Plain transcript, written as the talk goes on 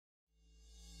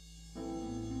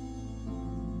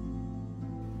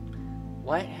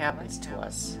What happens to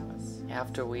us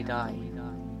after we die?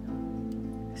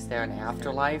 Is there an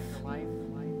afterlife?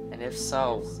 And if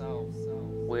so,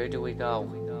 where do we go?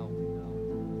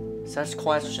 Such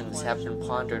questions have been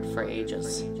pondered for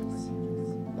ages.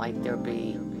 Might there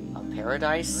be a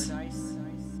paradise?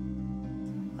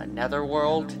 A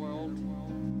netherworld?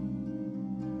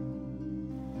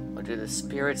 Or do the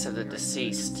spirits of the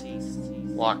deceased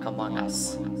walk among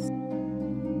us?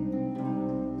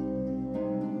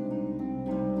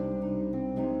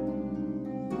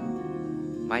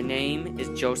 My name is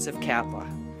Joseph Cattla.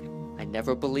 I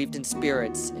never believed in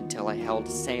spirits until I held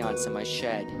a seance in my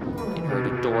shed and heard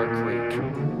a door creak.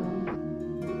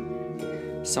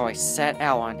 So I set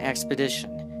out on an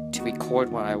expedition to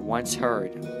record what I once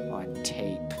heard on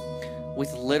tape.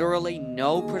 With literally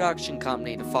no production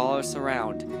company to follow us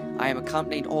around, I am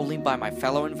accompanied only by my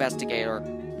fellow investigator,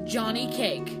 Johnny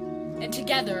Cake. And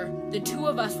together, the two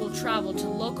of us will travel to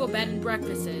local bed and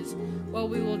breakfasts where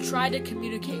we will try to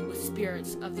communicate with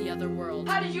spirits of the other world.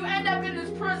 How did you end up in this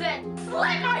prison?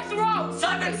 Slit my throat!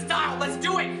 Southern style, let's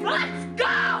do it! Let's go!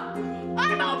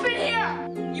 I'm open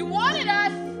here! You wanted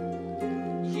us!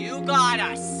 You got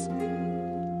us!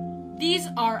 These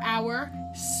are our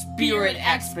Spirit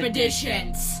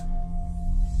Expeditions.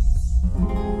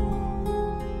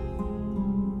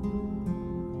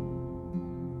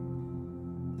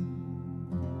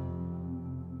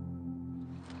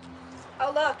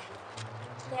 Oh, look.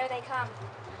 There they come.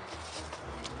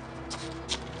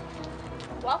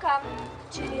 Welcome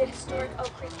to the historic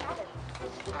Oak Creek cabin.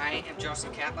 I am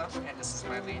Joseph Cattla, and this is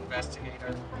my lead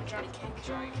investigator. I'm Johnny Cake.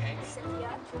 Johnny Cake.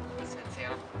 Cynthia.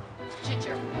 Cynthia.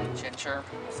 Ginger. Ginger.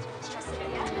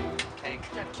 Cynthia. Cake.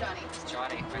 Johnny. It's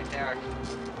Johnny, right there.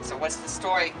 So what's the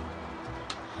story?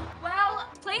 Well,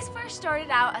 the place first started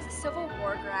out as a Civil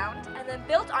War ground, and then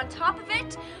built on top of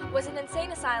it was an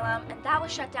insane asylum, and that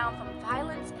was shut down from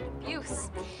violence and abuse.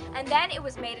 And then it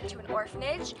was made into an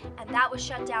orphanage, and that was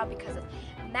shut down because of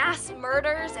mass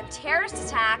murders and terrorist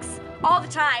attacks all the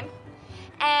time.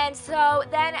 And so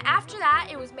then after that,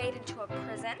 it was made into a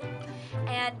prison,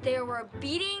 and there were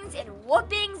beatings and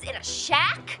whoopings in a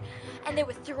shack, and they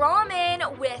would throw them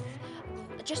in with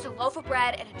just a loaf of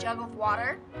bread and a jug of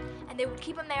water, and they would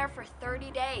keep them there for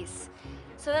 30 days.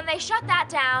 So then they shut that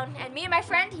down, and me and my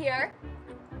friend here,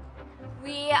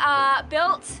 we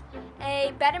built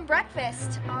a bed and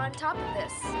breakfast on top of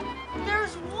this.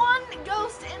 There's one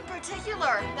ghost in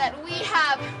particular that we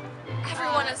have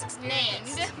everyone is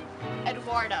named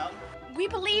Eduardo. We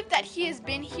believe that he has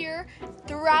been here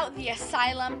throughout the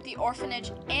asylum, the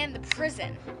orphanage, and the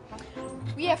prison.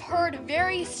 We have heard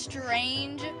very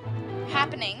strange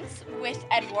happenings with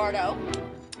Eduardo.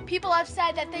 People have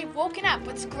said that they've woken up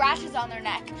with scratches on their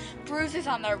neck, bruises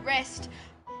on their wrist.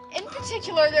 In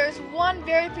particular, there's one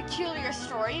very peculiar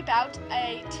story about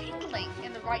a tingling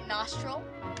in the right nostril.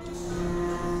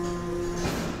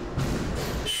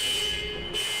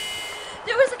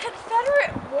 There was a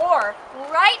Confederate war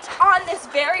right on this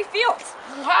very field.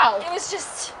 Wow. It was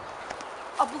just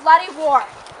a bloody war.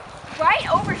 Right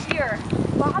over here,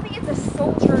 Bobby the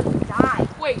soldier died.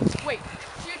 Wait.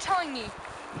 So you're telling me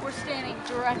we're standing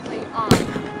directly on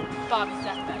Bobby's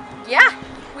deathbed? Yeah,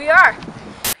 we are.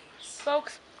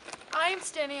 Folks, I am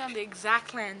standing on the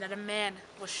exact land that a man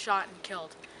was shot and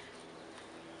killed.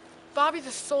 Bobby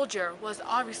the soldier was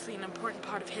obviously an important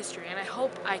part of history, and I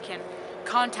hope I can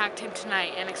contact him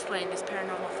tonight and explain this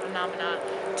paranormal phenomena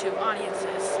to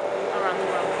audiences around the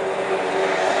world.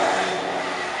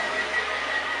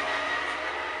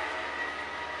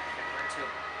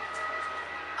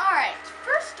 Alright,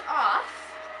 first off,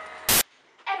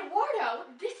 Eduardo,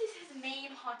 this is his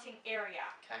main haunting area.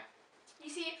 Okay. You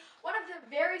see, one of the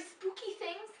very spooky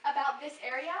things about this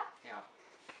area, Yeah.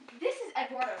 this is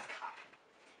Eduardo's cup.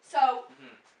 So,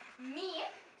 me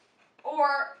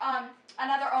or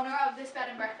another owner of this bed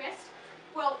and breakfast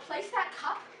will place that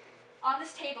cup on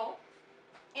this table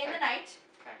in the night,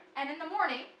 and in the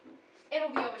morning, it'll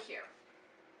be over here.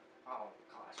 Oh,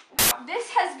 gosh. This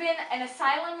has been an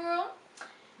asylum room,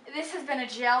 this has been a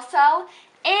jail cell,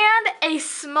 and a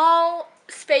small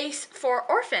space for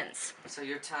orphans. So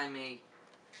you're telling me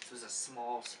this was a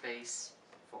small space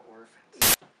for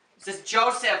orphans? This is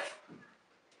Joseph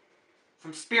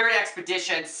from Spirit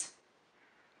Expeditions.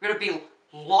 We're gonna be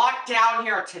locked down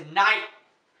here tonight.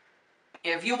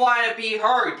 If you want to be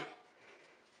heard,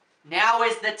 now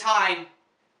is the time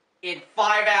in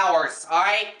 5 hours,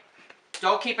 alright?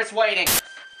 Don't keep us waiting.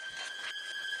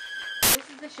 This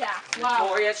is the shack.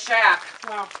 Victoria's shack.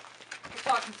 Wow. We're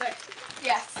talking thick.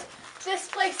 Yes. This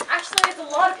place actually has a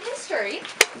lot of history.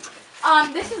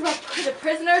 This is where the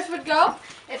prisoners would go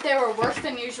if they were worse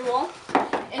than usual.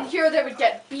 in here they would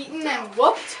get beaten and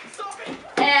whooped.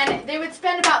 And they would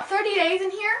spend about 30 days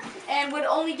in here and would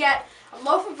only get a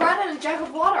loaf of bread and a jug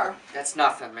of water. That's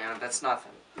nothing, man. That's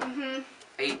nothing. Mm-hmm.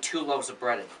 I eat 2 loaves of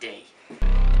bread a day.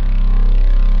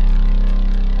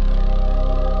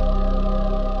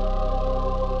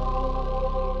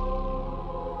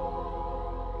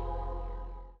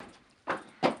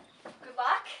 Good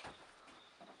luck.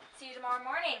 See you tomorrow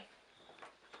morning.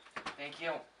 Thank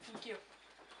you. Thank you.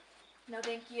 No,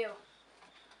 thank you.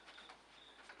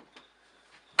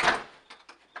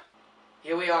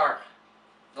 Here we are,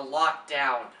 the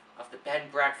lockdown of the bed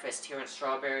and breakfast here in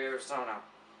Strawberry, Arizona.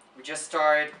 We just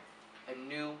started a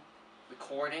new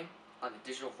recording on the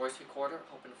digital voice recorder,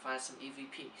 hoping to find some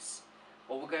EVPs.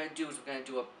 What we're going to do is we're going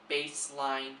to do a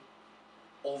baseline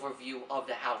overview of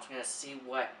the house. We're going to see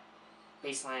what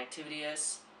baseline activity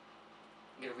is.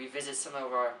 We're going to revisit some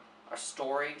of our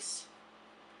stories.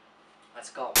 Let's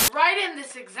go. Right in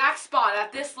this exact spot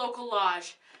at this local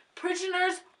lodge,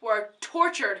 prisoners were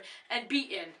tortured and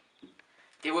beaten.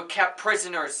 They were kept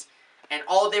prisoners, and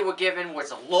all they were given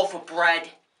was a loaf of bread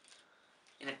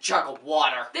and a jug of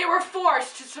water. They were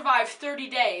forced to survive 30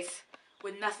 days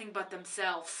with nothing but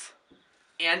themselves.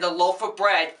 And a loaf of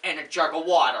bread and a jug of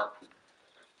water.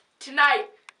 Tonight,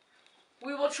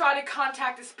 we will try to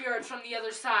contact the spirits from the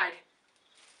other side.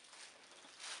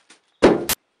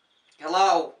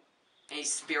 Hello, any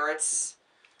spirits?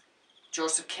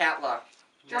 Joseph Cattla.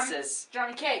 This is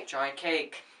Johnny Cake. Johnny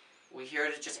Cake. We're here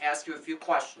to just ask you a few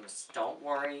questions. Don't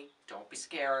worry. Don't be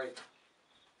scared.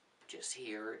 Just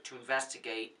here to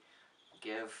investigate.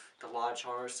 Give the lodge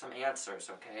owners some answers,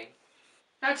 okay?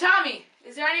 Now Tommy,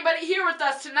 is there anybody here with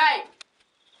us tonight?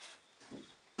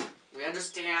 We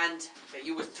understand that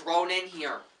you were thrown in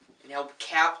here and held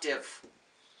captive.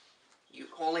 You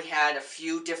only had a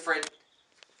few different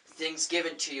things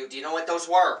given to you. Do you know what those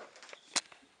were?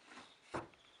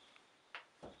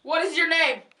 What is your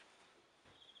name?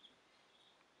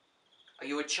 Are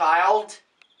you a child?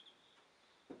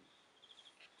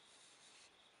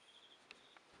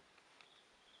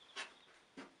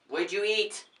 What did you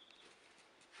eat?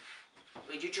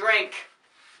 What did you drink?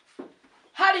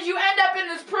 How did you end up in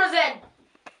this prison?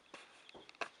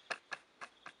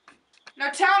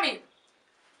 Now tell me,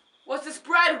 was this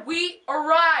bread wheat or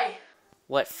rye?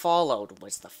 What followed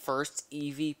was the first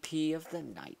EVP of the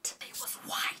night. It was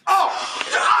white. Oh!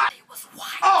 God! It was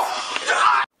white. Oh!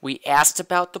 God! We asked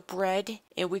about the bread,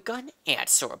 and we got an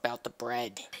answer about the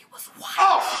bread. It was white.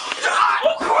 Oh! God!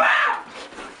 Oh, crap!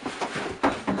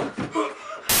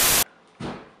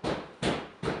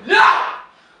 No!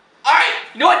 Alright,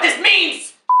 you know what this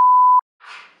means?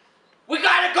 We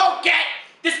gotta go get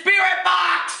the spirit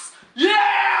box!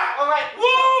 Yeah! Alright,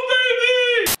 woo,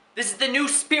 baby! This is the new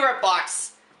spirit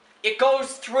box. It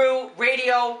goes through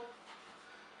radio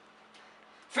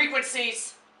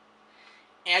frequencies,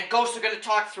 and ghosts are gonna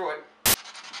talk through it.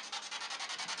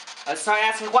 Let's start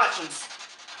asking questions.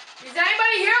 Is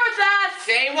anybody here with us?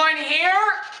 Is anyone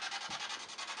here?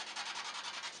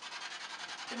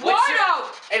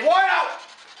 Eduardo! Eduardo!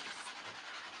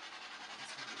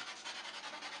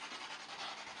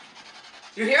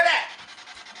 You hear that?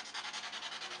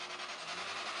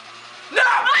 No!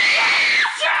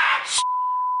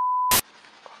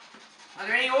 Are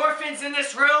there any orphans in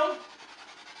this room?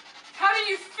 How did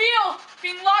you feel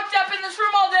being locked up in this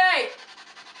room all day?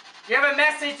 Do you have a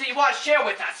message that you want to share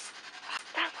with us?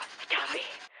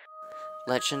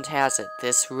 Legend has it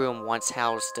this room once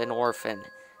housed an orphan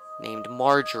named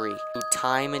Marjorie, who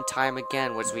time and time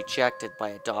again was rejected by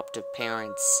adoptive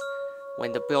parents.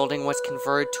 When the building was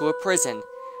converted to a prison,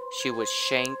 she was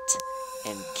shanked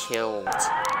and killed.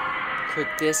 Could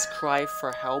this cry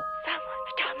for help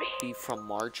be from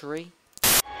Marjorie?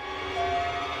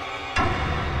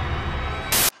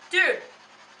 Dude,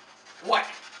 What?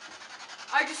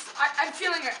 I'm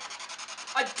feeling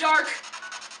a dark,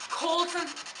 cold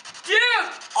Dude!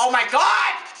 Oh my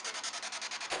god!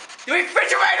 The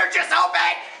refrigerator just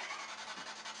opened!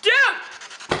 Dude!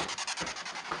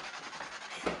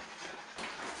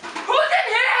 Who's in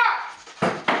here?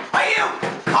 Are you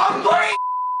hungry?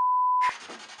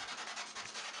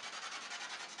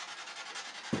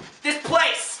 This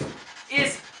place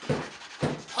is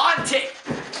haunted.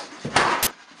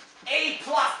 A++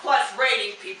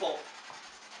 rating, people.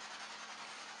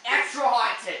 Extra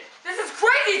haunted. This is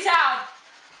crazy town!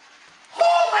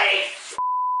 Holy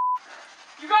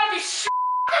You gotta be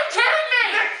kidding me!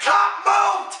 The cup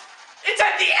moved! It's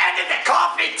at the end of the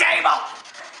coffee table!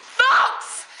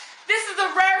 Folks! This is the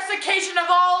rarest occasion of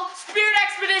all spirit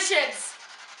expeditions.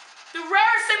 The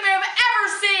rarest thing we have ever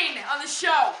seen on the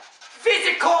show.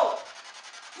 Physical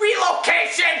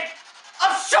relocation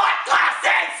of shot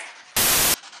glasses!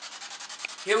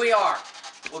 Here we are.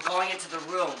 We're going into the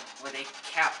room where they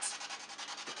kept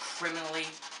the criminally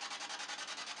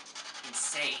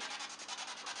insane.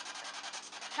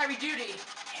 Heavy duty.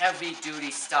 Heavy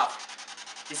duty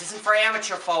stuff. This isn't for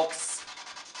amateur folks.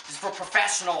 This is for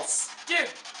professionals. Dude!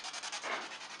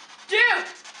 Dude!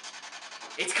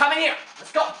 It's coming here.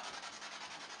 Let's go.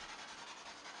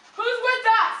 Who's with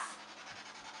us?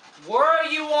 Were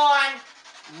you on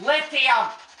lithium?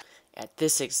 At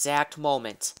this exact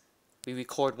moment, we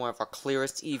record one of our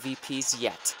clearest EVPs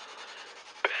yet.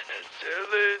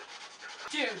 Penicillin.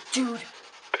 Dude.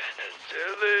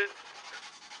 Penicillin.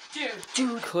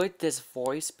 Dude. Could this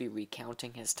voice be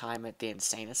recounting his time at the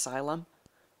insane asylum?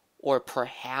 Or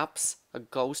perhaps a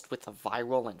ghost with a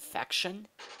viral infection?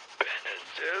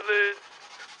 Penicillin.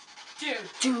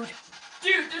 Dude,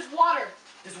 there's water.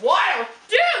 There's water.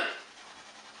 Dude!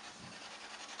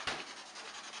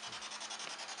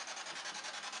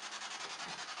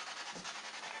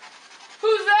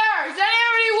 Who's there? Is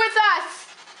anybody with us?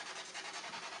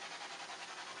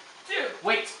 Dude.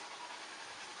 Wait.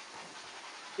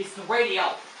 It's the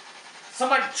radio.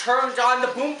 Someone turned on the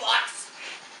boombox.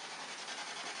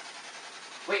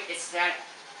 Wait, it's that.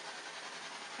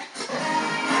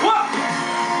 Whoa!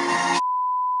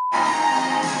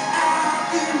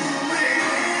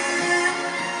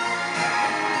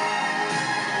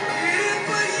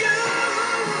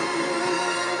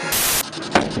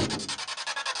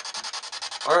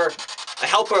 A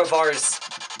helper of ours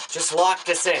just locked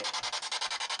us in.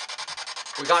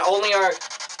 We got only our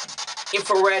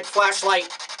infrared flashlight,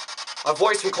 our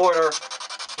voice recorder,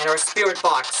 and our spirit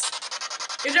box.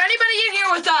 Is there anybody in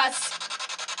here with us?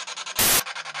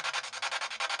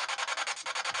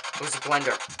 Who's the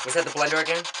blender? Was that the blender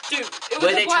again? Dude, it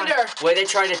was a blender. What are they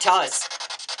trying to tell us?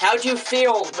 How'd you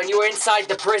feel when you were inside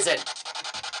the prison?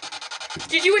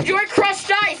 Did you enjoy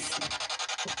crushed ice?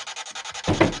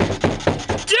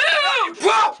 Dude!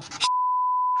 Bro!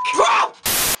 Bro!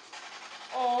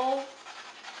 Oh.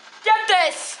 Get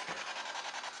this!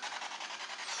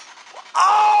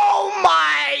 Oh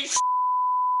my!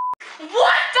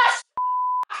 What the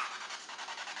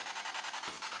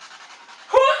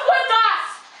Who's with us?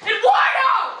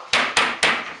 Eduardo!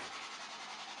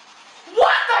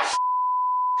 What the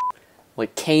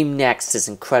What came next is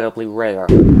incredibly rare.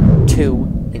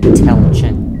 2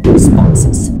 intelligent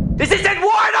responses. This is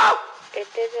Eduardo! It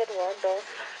is Eduardo.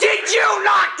 Did you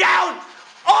knock down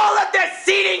all of the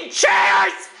seating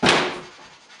chairs?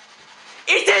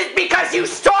 Is it because you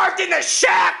starved in the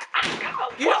shack?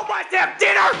 You don't want to have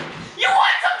dinner? You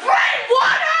want some plain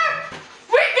water?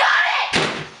 We got it!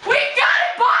 We got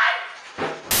it, bud!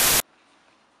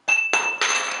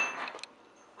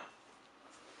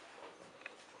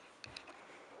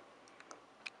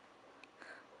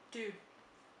 Dude.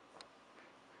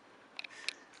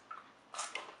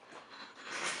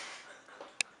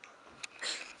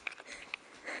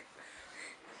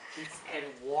 It's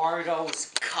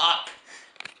Eduardo's cup.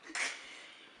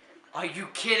 Are you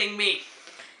kidding me?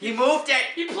 He moved it.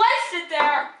 He placed it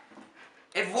there!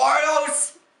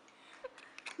 Eduardo's.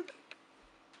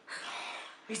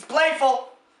 He's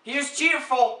playful. He is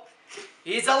cheerful.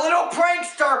 He's a little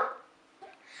prankster.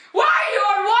 Why are you,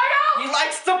 Eduardo? He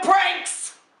likes the pranks.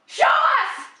 Show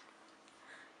us!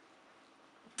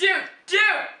 Dude!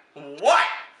 What?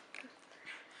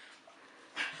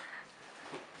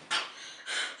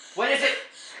 What is it?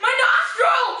 My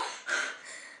nostril!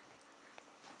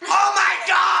 Oh my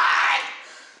God!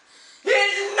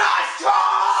 His nostril!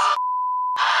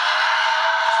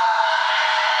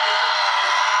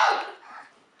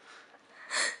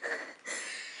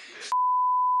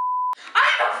 I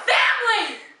have a family!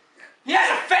 He has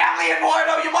a family,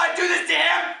 Eduardo. You want to do this to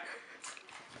him?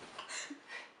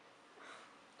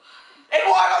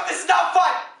 Eduardo, this is not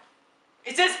fun.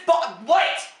 Is this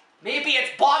wait? Maybe it's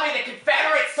Bobby, the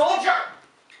Confederate soldier.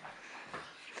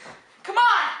 Come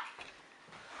on!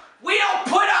 We don't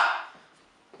put up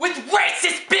with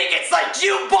racist bigots like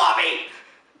you, Bobby.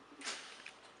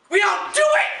 We don't do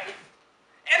it.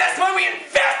 And that's why we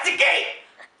investigate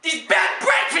these bed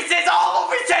breakfasts all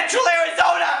over Central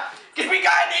Arizona. Because we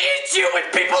got an issue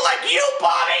with people like you,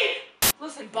 Bobby.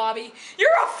 Listen, Bobby,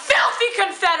 you're a filthy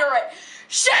Confederate!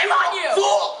 Shame on you!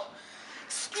 Fool.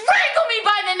 Strangle me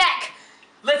by the neck!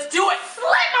 Let's do it. Slit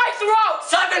my throat!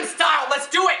 Southern style. Let's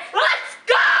do it. Let's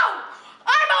go!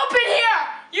 I'm open here!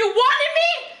 You wanted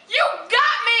me? You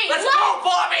got me! Let's go,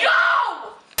 Bobby!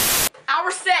 Go!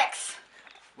 Hour 6.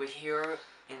 We're here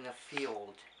in the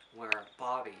field where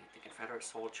Bobby, the Confederate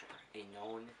soldier, a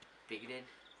known bigoted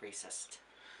racist,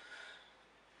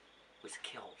 was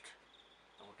killed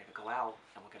And we're gonna go out,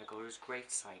 and we're gonna go to his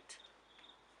gravesite.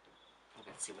 We're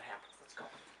gonna see what happens. Let's go.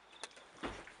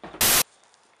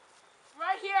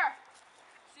 Right here.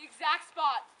 It's the exact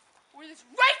spot where this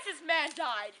racist man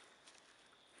died.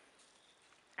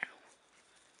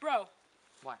 Bro,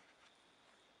 What?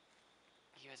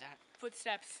 You hear that?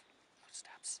 footsteps.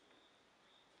 Footsteps.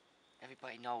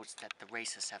 Everybody knows that the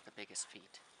racists have the biggest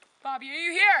feet. Bobby, are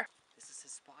you here? This is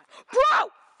his spot. Bro!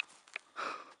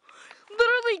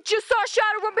 Literally just saw a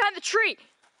shadow run behind the tree.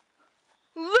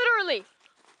 Literally.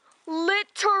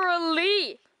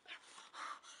 Literally.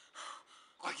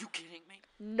 Are you kidding me?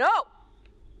 No.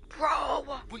 Bro.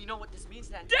 Well, you know what this means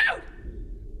then? Dude!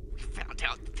 We found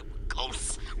out that there were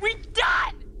ghosts. We